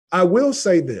I will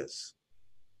say this.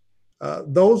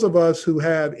 Those of us who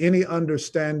have any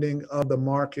understanding of the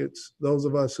markets, those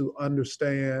of us who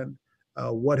understand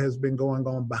what has been going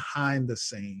on behind the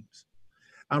scenes,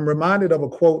 I'm reminded of a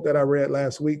quote that I read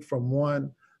last week from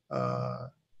one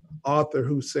author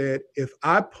who said, if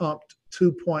I pumped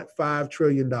 $2.5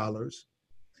 trillion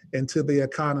into the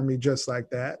economy just like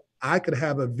that, I could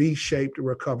have a V-shaped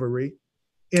recovery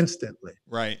instantly.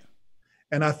 Right.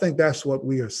 And I think that's what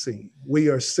we are seeing. We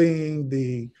are seeing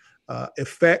the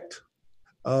effect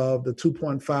of the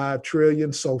 2.5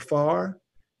 trillion so far,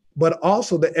 but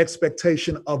also the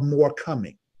expectation of more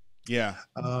coming. Yeah.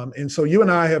 And so you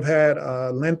and I have had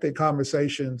lengthy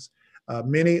conversations.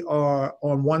 Many are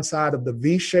on one side of the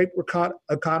V-shaped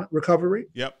recovery.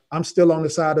 Yep. I'm still on the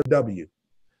side of W.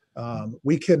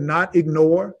 We cannot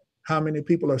ignore how many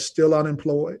people are still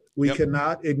unemployed. We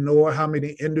cannot ignore how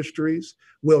many industries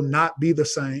will not be the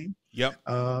same. Yep.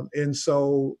 And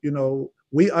so,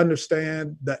 we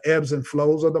understand the ebbs and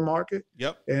flows of the market.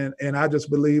 Yep. And I just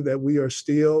believe that we are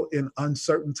still in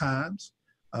uncertain times.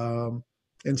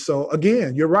 And so,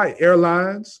 again, you're right.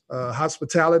 Airlines,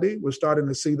 hospitality, we're starting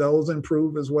to see those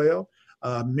improve as well.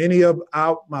 Many of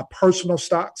my personal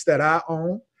stocks that I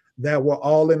own that were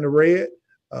all in the red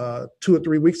 2 or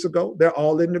 3 weeks ago, they're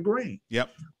all in the green. Yep.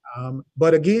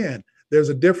 But again, there's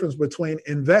a difference between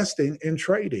investing and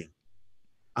trading.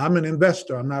 I'm an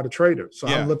investor. I'm not a trader. So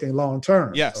I'm looking long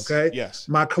term. Yes. Okay. Yes.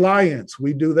 My clients,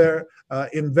 we do their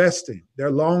investing,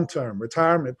 their long term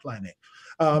retirement planning.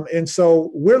 And so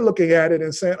we're looking at it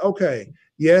and saying, okay,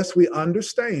 yes, we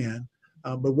understand,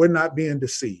 but we're not being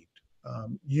deceived.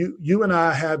 You and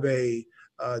I have a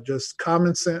just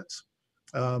common sense,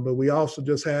 but we also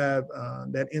just have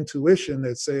that intuition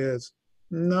that says,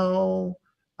 no,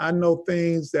 I know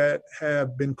things that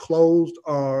have been closed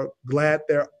are glad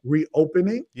they're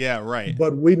reopening. Yeah, right.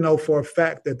 But we know for a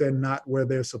fact that they're not where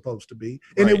they're supposed to be.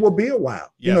 And right. It will be a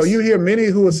while. Yes. You hear many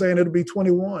who are saying it'll be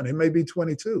 21. It may be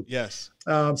 22. Yes.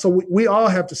 So we all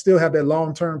have to still have that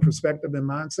long-term perspective and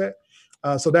mindset.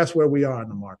 So that's where we are in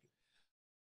the market.